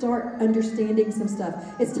us to start understanding some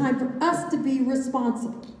stuff. It's time for us to be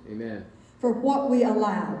responsible. Amen. For what we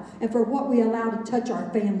allow. And for what we allow to touch our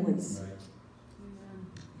families.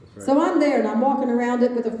 Right. So I'm there and I'm walking around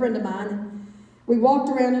it with a friend of mine. We walked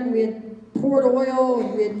around it and we had poured oil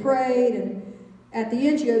and we had prayed. And at the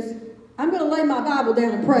end she goes, I'm going to lay my Bible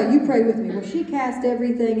down and pray. You pray with me. Well, she cast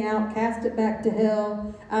everything out, cast it back to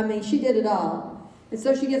hell. I mean, she did it all. And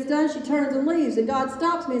so she gets done, she turns and leaves. And God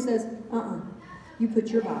stops me and says, you put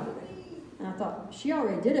your Bible there. And I thought, she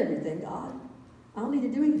already did everything, God. I don't need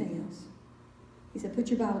to do anything else. He said, put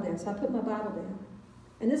your Bible down. So I put my Bible down.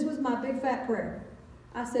 And this was my big fat prayer.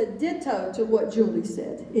 I said, ditto to what Julie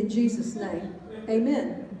said. In Jesus' name,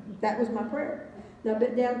 amen. That was my prayer. And I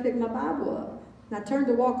bent down and picked my Bible up. And I turned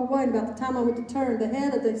to walk away, and about the time I went to turn, the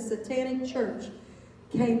head of the Satanic Church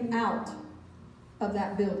came out of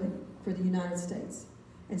that building for the United States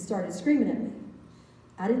and started screaming at me.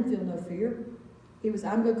 I didn't feel no fear. He was,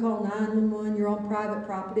 I'm going to call 911, you're on private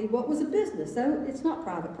property. What was a business? So it's not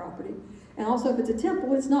private property. And also if it's a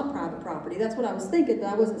temple, it's not private property. That's what I was thinking, but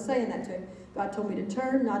I wasn't saying that to him. God told me to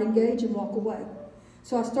turn, not engage, and walk away.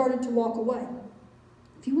 So I started to walk away.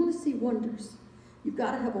 If you want to see wonders, you've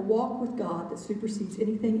got to have a walk with God that supersedes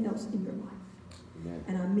anything else in your life. Amen.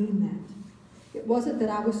 And I mean that. It wasn't that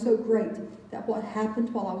I was so great that what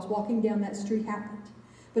happened while I was walking down that street happened.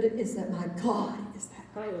 But it is that my God is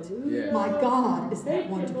that great. Yes. My God is that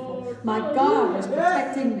wonderful. My God is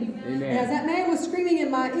protecting me. Amen. And as that man was screaming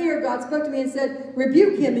in my ear, God spoke to me and said,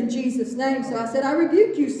 rebuke him in Jesus' name. So I said, I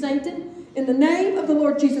rebuke you, Satan, in the name of the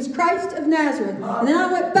Lord Jesus Christ of Nazareth. And then I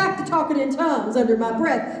went back to talking in tongues under my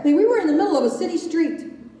breath. I mean, we were in the middle of a city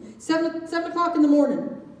street, 7 o'clock in the morning.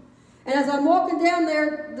 And as I'm walking down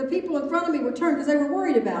there, the people in front of me were turned because they were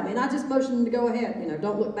worried about me. And I just motioned them to go ahead. You know,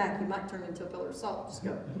 don't look back. You might turn into a pillar of salt. Just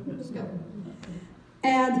go. Just go.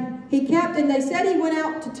 And he kept, and they said he went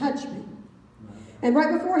out to touch me. And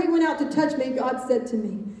right before he went out to touch me, God said to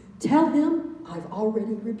me, tell him I've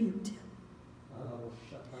already rebuked him.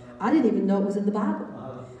 I didn't even know it was in the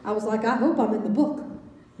Bible. I was like, I hope I'm in the book.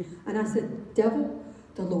 And I said, devil,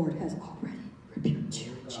 the Lord has already rebuked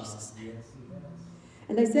you in Jesus' name.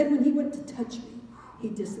 And they said when he went to touch me, he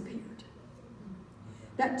disappeared.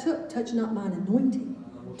 That took touch not mine anointing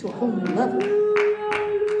to a whole new level.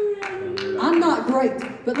 I'm not great,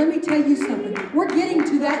 but let me tell you something. We're getting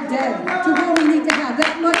to that day to where we need to have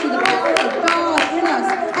that much of the power of God in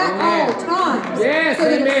us at all times. Yes, so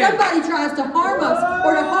that amen. if somebody tries to harm us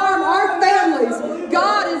or to harm our families,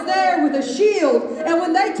 God is there with a shield. And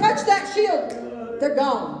when they touch that shield, they're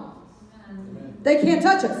gone. They can't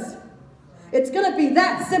touch us. It's going to be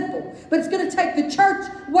that simple. But it's going to take the church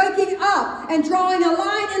waking up and drawing a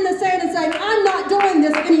line in the sand and saying, I'm not doing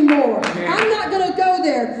this anymore. I'm not going to go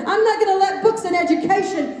there. I'm not going to let books and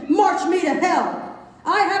education march me to hell.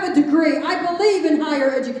 I have a degree. I believe in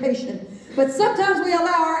higher education. But sometimes we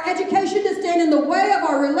allow our education to stand in the way of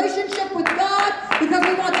our relationship with God because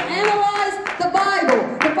we want to analyze the Bible.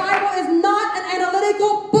 The Bible is not an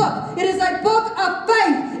analytical book. It is a book of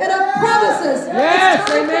faith and of promises. Yes, it's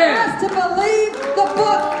time amen. for us to believe the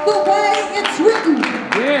book the way it's written.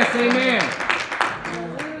 Yes, amen.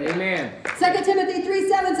 2 Timothy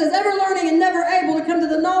 3:7 says, ever learning and never able to come to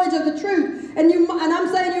the knowledge of the truth. And I'm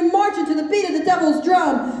saying you marching to the beat of the devil's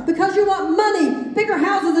drum. Because you want money, bigger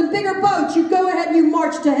houses, and bigger boats, you go ahead and you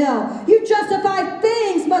march to hell. You justify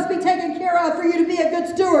things must be taken care of for you to be a good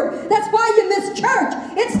steward. That's why you miss church.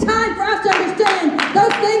 It's time for us to understand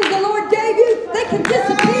those things the Lord gave you, they can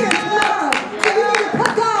disappear tomorrow. So you need to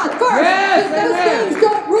put God first. Because those things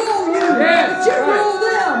don't rule you, but you rule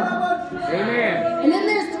them. Amen. And then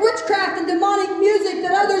there's witchcraft and demonic music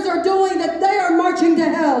that others are doing that they are marching to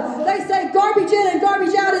hell. They say garbage in and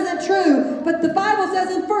garbage out isn't true. But the Bible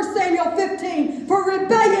says in 1 Samuel 15, for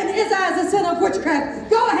rebellion is as a sin of witchcraft.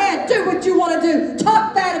 Go ahead, do what you want to do.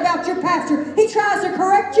 Talk bad about your pastor. He tries to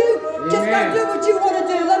correct you. Just go do what you want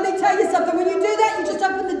to do. Let me tell you something. When you do that, you just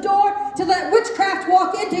open the door to let witchcraft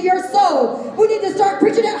walk into your soul. We need to start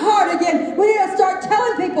preaching it hard again. We need to start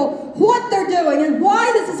telling people what they're doing and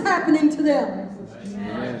why this is happening to them.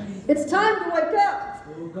 Amen. It's time to wake up.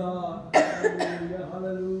 Oh God. Hallelujah,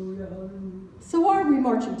 hallelujah, hallelujah. So are we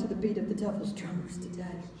marching to the beat of the devil's drummers today?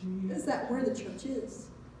 Is that where the church is?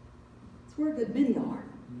 It's where a good many are,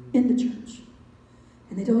 in the church.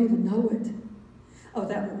 And they don't even know it. Oh,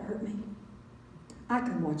 that won't hurt me. I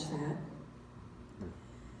can watch that.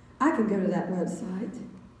 I can go to that website.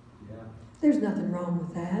 Yeah. There's nothing wrong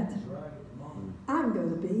with that. That's right. Come on. I can go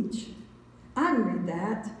to the beach. I can read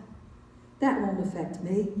that. That won't affect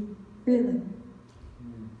me. Really.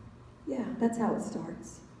 Yeah, that's how it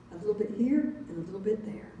starts. A little bit here and a little bit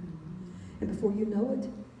there. And before you know it,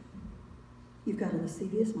 you've got a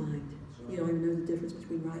lascivious mind. You don't even know the difference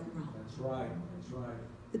between right and wrong. That's right. That's right.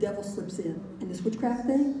 The devil slips in. And this witchcraft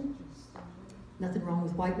thing, nothing wrong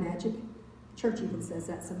with white magic. Church even says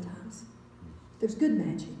that sometimes. There's good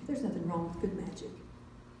magic. There's nothing wrong with good magic.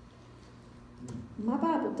 My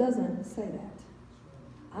Bible doesn't say that.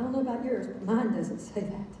 I don't know about yours, but mine doesn't say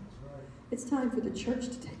that. It's time for the church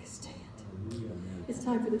to take a stand. It's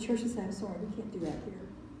time for the church to say, I'm sorry, we can't do that here.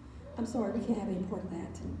 I'm sorry, we can't have any part of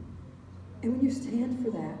that. And when you stand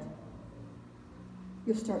for that,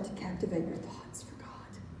 you'll start to captivate your thoughts for God.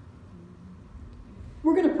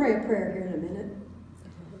 We're going to pray a prayer here in a minute.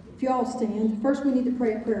 If you all stand, first we need to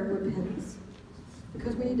pray a prayer of repentance.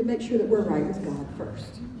 Because we need to make sure that we're right with God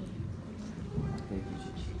first.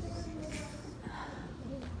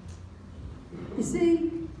 You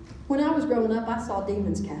see, when I was growing up, I saw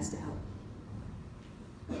demons cast out.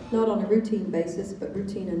 Not on a routine basis, but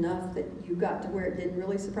routine enough that you got to where it didn't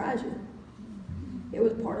really surprise you. It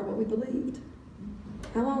was part of what we believed.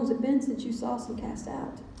 How long has it been since you saw some cast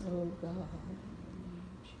out? Oh, God.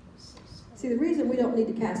 See, the reason we don't need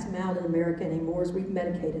to cast them out in America anymore is we've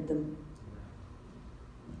medicated them.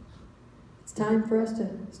 It's time for us to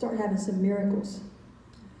start having some miracles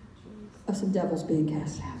of some devils being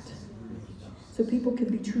cast out. So people can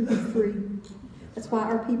be truly free. That's why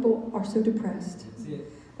our people are so depressed.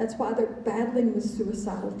 That's why they're battling with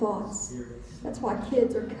suicidal thoughts. That's why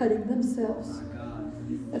kids are cutting themselves.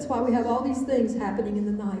 That's why we have all these things happening in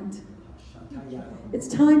the night. It's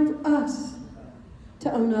time for us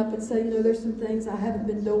to own up and say, you know, there's some things I haven't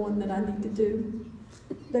been doing that I need to do.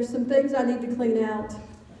 There's some things I need to clean out.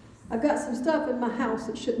 I've got some stuff in my house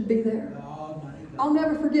that shouldn't be there. I'll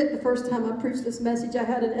never forget the first time I preached this message. I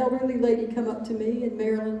had an elderly lady come up to me in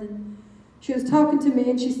Maryland, and she was talking to me,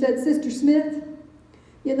 and she said, Sister Smith,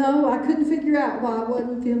 you know, I couldn't figure out why I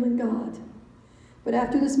wasn't feeling God. But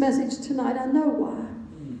after this message tonight, I know why.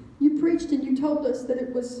 You preached and you told us that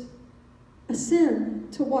it was a sin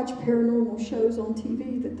to watch paranormal shows on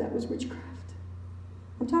TV, that was witchcraft.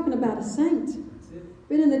 I'm talking about a saint.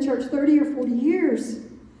 Been in the church 30 or 40 years.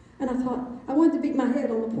 And I thought, I wanted to beat my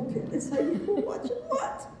head on the pulpit and say, you were watching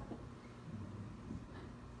what?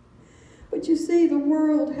 But you see, the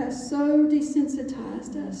world has so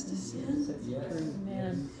desensitized us to sin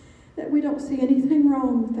Amen. that we don't see anything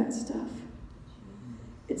wrong with that stuff.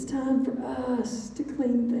 It's time for us to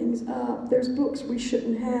clean things up. There's books we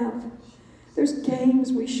shouldn't have. There's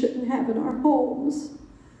games we shouldn't have in our homes.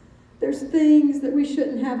 There's things that we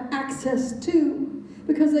shouldn't have access to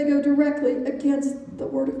because they go directly against the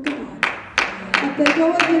Word of God. If they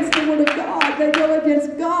go against the Word of God, they go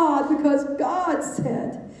against God because God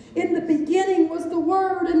said, in the beginning was the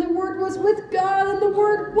Word, and the Word was with God, and the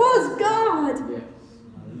Word was God. Yes.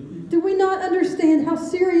 Do we not understand how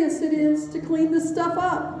serious it is to clean this stuff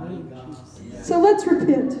up? So let's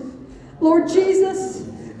repent. Lord Jesus,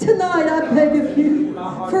 tonight I beg of you,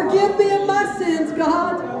 forgive me of my sins,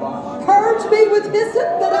 God. Purge me with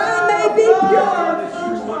hyssop that I may be pure.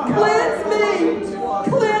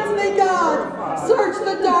 Cleanse me, God. Search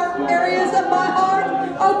the dark areas of my heart.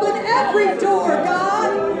 Open every door,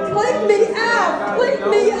 God. Clean Clean me out. Clean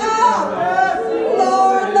me out.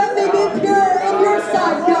 Lord, let me be pure in your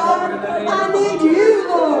sight, God. I need you,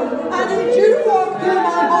 Lord. I need you to walk through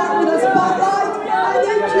my heart with a spotlight. I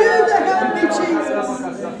need you to help me, Jesus.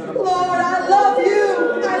 Lord, I love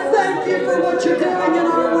you. I thank you for what you're doing in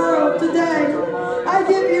our world today. I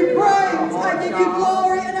give you praise. I give you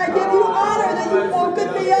glory. And I give you honor that you've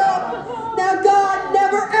woken me up. Now, God,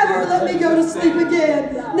 never ever let me go to sleep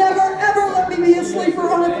again. Never ever let me be a sleeper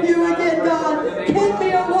on a pew again, God. Keep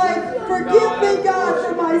me awake. Forgive me, God,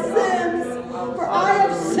 for my sins. For I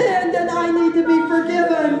have sinned and I need to be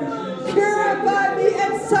forgiven. Purify me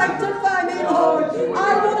and sanctify me, Lord.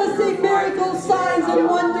 I want to see miracles, signs, and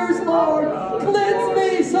wonders, Lord. Cleanse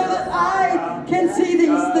me so that I can see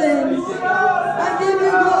these things. I give you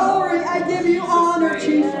glory. I give you honor,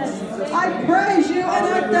 Jesus. I praise you and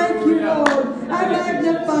I thank you, Lord. I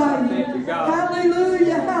magnify you.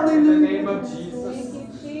 Hallelujah, hallelujah.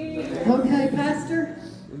 Okay, Pastor.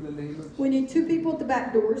 We need 2 people at the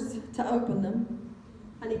back doors to open them.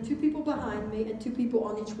 I need 2 people behind me and 2 people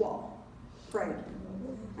on each wall. Pray.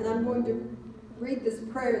 And I'm going to read this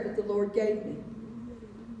prayer that the Lord gave me.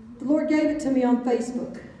 The Lord gave it to me on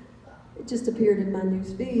Facebook. It just appeared in my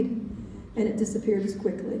news feed, and it disappeared as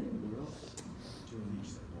quickly.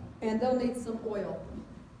 And they'll need some oil.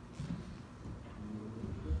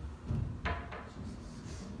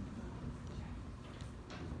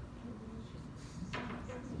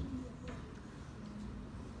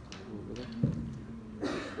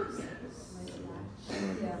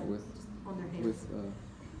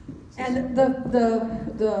 And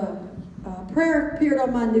the prayer appeared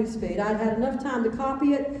on my newsfeed. I'd had enough time to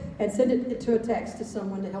copy it and send it to a text to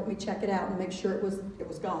someone to help me check it out and make sure it was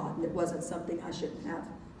God and it wasn't something I shouldn't have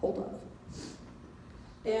hold of.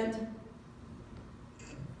 And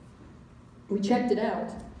we checked it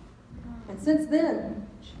out. And since then,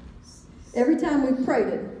 every time we've prayed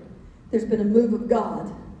it, there's been a move of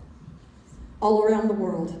God all around the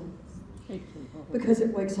world because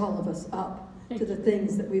it wakes all of us up to the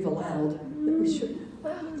things that we've allowed that we shouldn't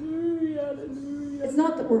have. It's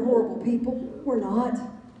not that we're horrible people. We're not.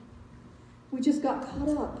 We just got caught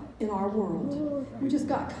up in our world. We just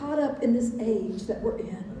got caught up in this age that we're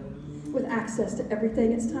in with access to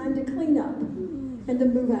everything. It's time to clean up and to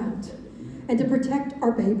move out and to protect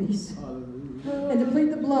our babies and to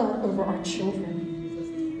plead the blood over our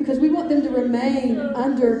children because we want them to remain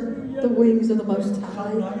under the wings of the Most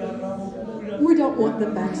High. We don't want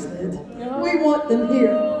them backslid. We want them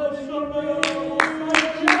here.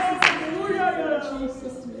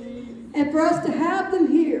 And for us to have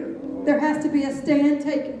them here, there has to be a stand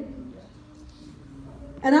taken.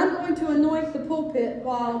 And I'm going to anoint the pulpit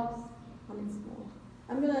while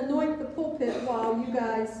you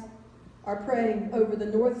guys are praying over the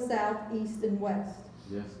north, south, east, and west.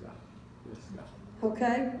 Yes, God. Yes, God.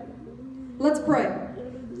 Okay? Let's pray.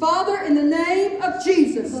 Father, in the name of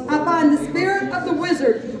Jesus, I bind the spirit of the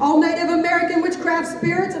wizard, all Native American witchcraft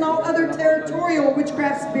spirits, and all other territorial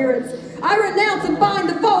witchcraft spirits. I renounce and bind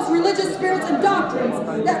the false religious spirits and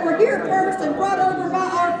doctrines that were here first and brought over by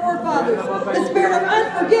our forefathers. The spirit of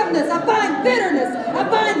unforgiveness, I bind bitterness, I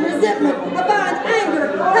bind resentment, I bind anger,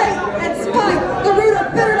 hate, and spite, the root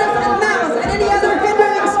of bitterness and malice, and any other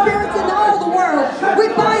hindering spirits in all the world. We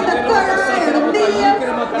bind the third eye of the mediums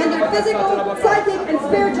and their physical, psychic, and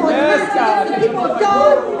spiritual attacks against the people of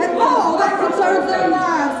God and all that concerns their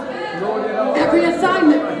lives. Every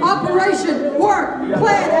assignment, operation, work,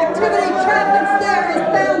 plan, activity, trap, and snare is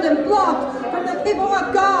bound and blocked from the people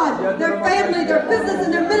of God, their family, their business,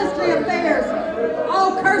 and their ministry affairs.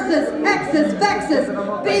 All curses, hexes, vexes,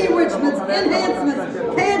 bewitchments,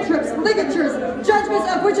 enhancements, cantrips, ligatures, judgments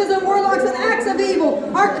of witches and warlocks, and acts of evil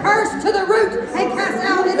are cursed to the root and cast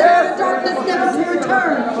out into outer darkness, never to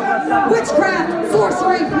return. Witchcraft,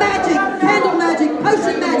 sorcery, magic, candle magic,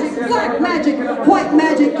 potion magic, black magic, white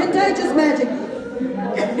magic, contagious magic,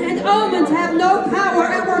 and omens have no power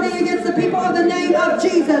outwardly against the people of the name of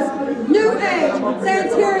Jesus. New Age,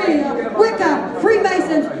 Santeria, Wicca,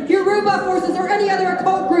 Freemasons, Yoruba forces, or any other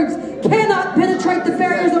occult groups cannot penetrate the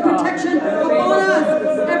barriers of protection upon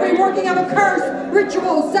us. Every working of a curse,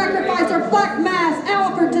 ritual, sacrifice, or black mass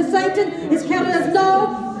offered to Satan is counted as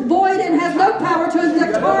null, void, and has no power to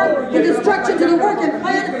inflict harm and destruction to the work and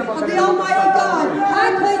plan of the Almighty God.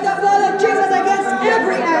 I plead the blood of Jesus against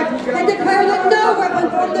every act and declare that no weapon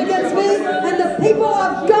formed against me and the people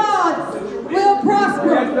of God will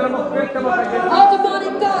prosper. All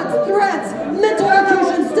demonic thoughts, threats, mental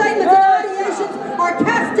illusions, statements, and ideations are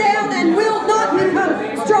cast down and will not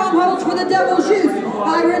become strongholds for the devil's use.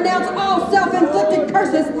 I renounce all self-inflicted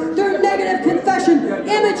curses through negative confession,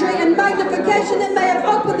 imagery, and magnification that may have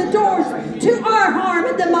opened the doors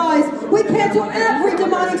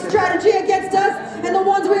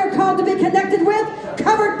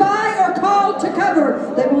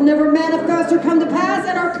will never manifest or come to pass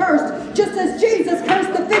and are cursed, just as Jesus cursed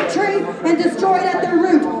the fig tree and destroyed at their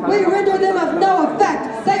root. We render them of no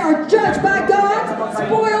effect. They are judged by God,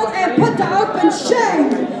 spoiled, and put to open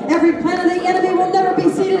shame. Every plan of the enemy will never be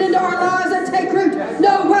seeded into our lives and take root.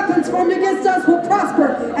 No weapons formed against us will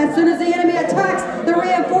prosper. As soon as the enemy attacks, the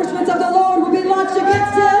reinforcements of the Lord will be launched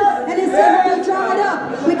against him, and his sin will be dried up.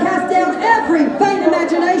 We cast down every vain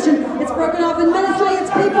imagination. It's broken off in ministry, its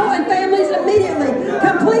people and families immediately,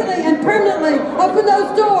 completely and permanently. Open those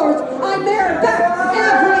doors. I merit back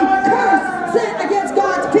every curse sent against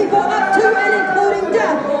God's people, up to and including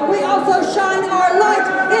death. We also shine our light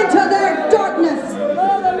into their darkness.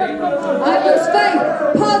 I lose faith,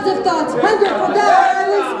 positive thoughts, hunger for God. I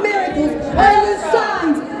lose miracles. I lose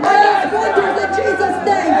signs. I lose wonders in Jesus'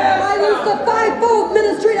 name. I lose the fivefold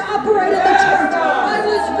ministry to operate in the church. I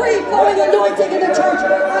lose free-flowing anointing in the church.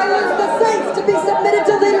 I lose the saints to be submitted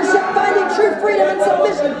to leadership, finding true freedom and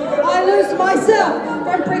submission. I lose myself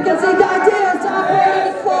from preconceived ideas to operate in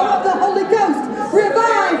the flow of the Holy Ghost.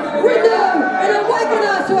 Revive, renew, and awaken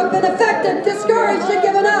us who have been affected, discouraged, and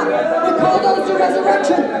given up. We call those to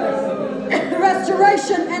restoration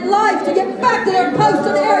and life to get back to their post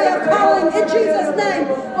and area of calling in Jesus' name.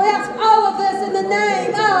 We ask all of this in the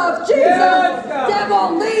name of Jesus.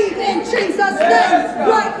 Devil, leave in Jesus' name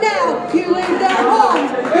right now. You leave their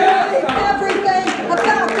homes. You leave everything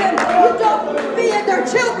about them. You don't be in their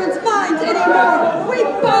children's minds anymore. We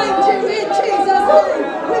bind you in Jesus' name.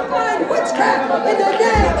 We bind witchcraft in the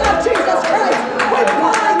name of Jesus Christ. We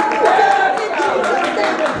bind you down in Jesus'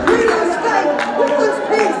 name. We lose faith. We lose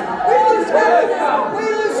peace. We lose happiness. We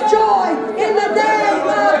lose joy in the name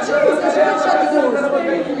of Jesus. You can shut the doors.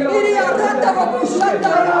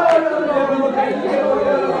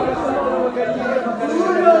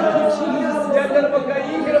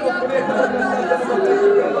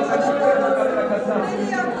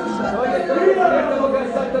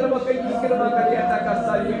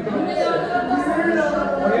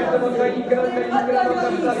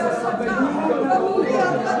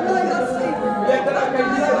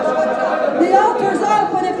 The altar's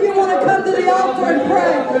open if you want to come to the altar and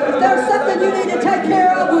pray. If there's something you need to take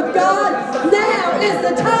care of with God, now is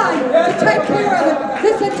the time to take care of it.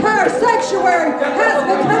 This entire sanctuary has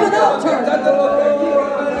become an altar.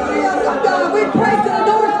 We pray to the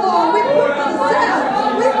north, Lord. We pray to the south.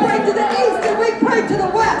 We pray to the east, and we pray to the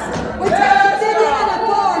west. We take dominion and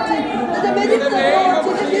authority. The dominion and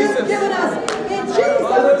authority that you have given us in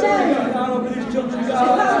Jesus' name.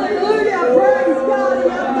 Hallelujah. Praise God.